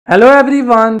Hello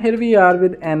everyone, here we are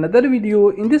with another video.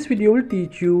 In this video we'll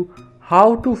teach you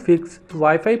how to fix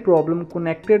Wi-Fi problem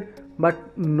connected but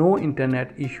no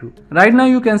internet issue. Right now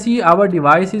you can see our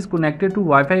device is connected to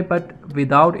Wi-Fi but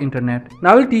without internet.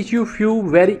 Now I'll teach you few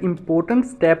very important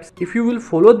steps. If you will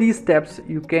follow these steps,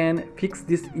 you can fix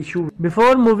this issue.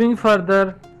 Before moving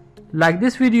further, like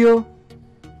this video,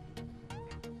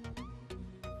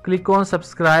 click on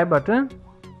subscribe button,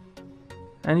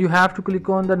 and you have to click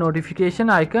on the notification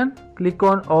icon. Click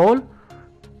on all,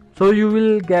 so you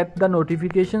will get the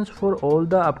notifications for all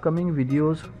the upcoming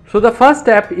videos. So the first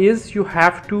step is you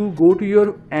have to go to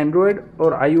your Android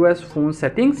or iOS phone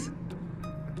settings,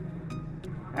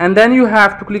 and then you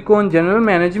have to click on general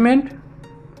management.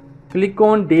 Click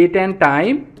on date and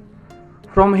time.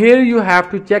 From here you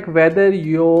have to check whether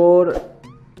your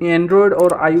Android or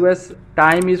iOS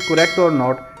time is correct or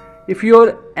not. If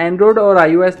your Android or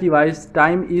iOS device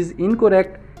time is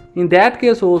incorrect, in that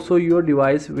case also your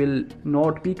device will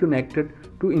not be connected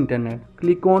to internet.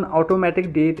 Click on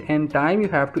automatic date and time. You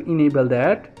have to enable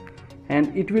that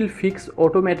and it will fix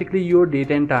automatically your date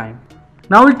and time.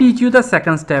 Now I'll teach you the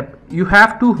second step. You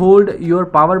have to hold your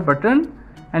power button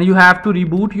and you have to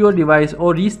reboot your device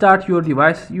or restart your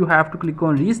device. You have to click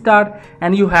on restart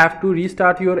and you have to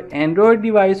restart your Android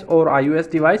device or iOS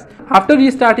device. After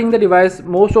restarting the device,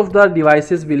 most of the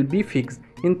devices will be fixed.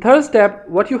 In third step,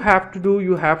 what you have to do,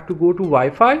 you have to go to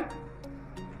Wi-Fi.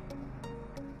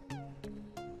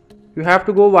 You have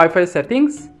to go Wi-Fi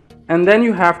settings and then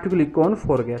you have to click on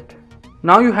forget.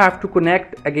 Now you have to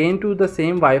connect again to the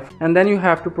same Wi-Fi and then you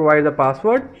have to provide the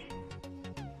password.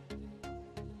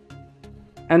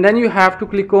 And then you have to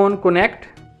click on connect.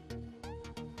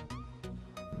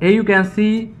 Here you can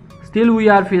see still we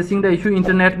are facing the issue,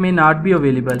 internet may not be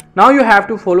available. Now you have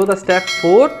to follow the step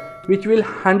 4, which will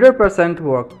 100%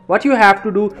 work. What you have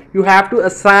to do, you have to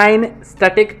assign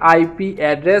static IP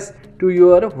address to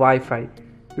your Wi-Fi.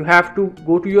 You have to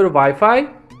go to your Wi-Fi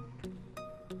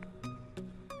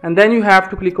and then you have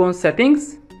to click on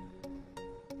settings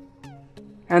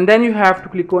and then you have to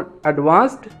click on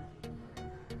advanced.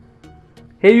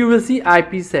 Here you will see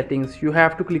IP settings. You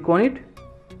have to click on it.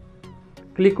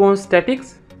 Click on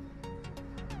statics.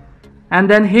 And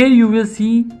then here you will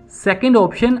see second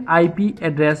option, IP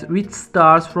address, which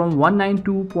starts from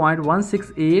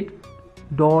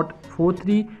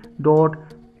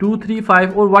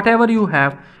 192.168.43.235 or whatever you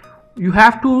have. You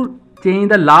have to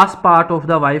change the last part of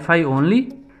the Wi-Fi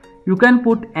only. You can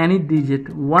put any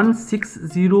digit,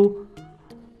 160,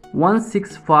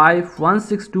 165,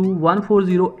 162,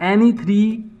 140, any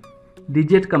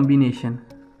 3-digit combination,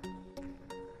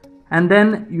 and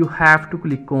then you have to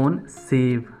click on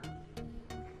save.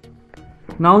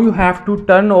 Now you have to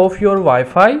turn off your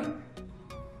Wi-Fi.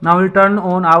 Now we'll turn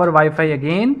on our Wi-Fi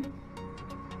again.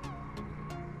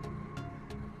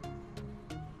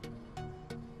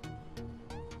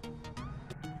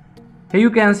 Here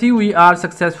you can see we are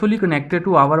successfully connected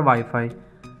to our Wi-Fi.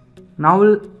 Now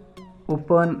we'll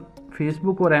open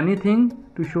Facebook or anything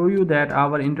to show you that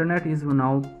our internet is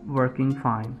now working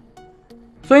fine.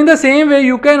 So in the same way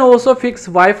you can also fix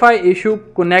Wi-Fi issue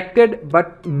connected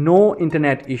but no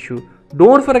internet issue.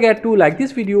 Don't forget to like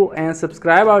this video and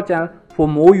subscribe our channel for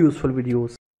more useful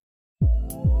videos.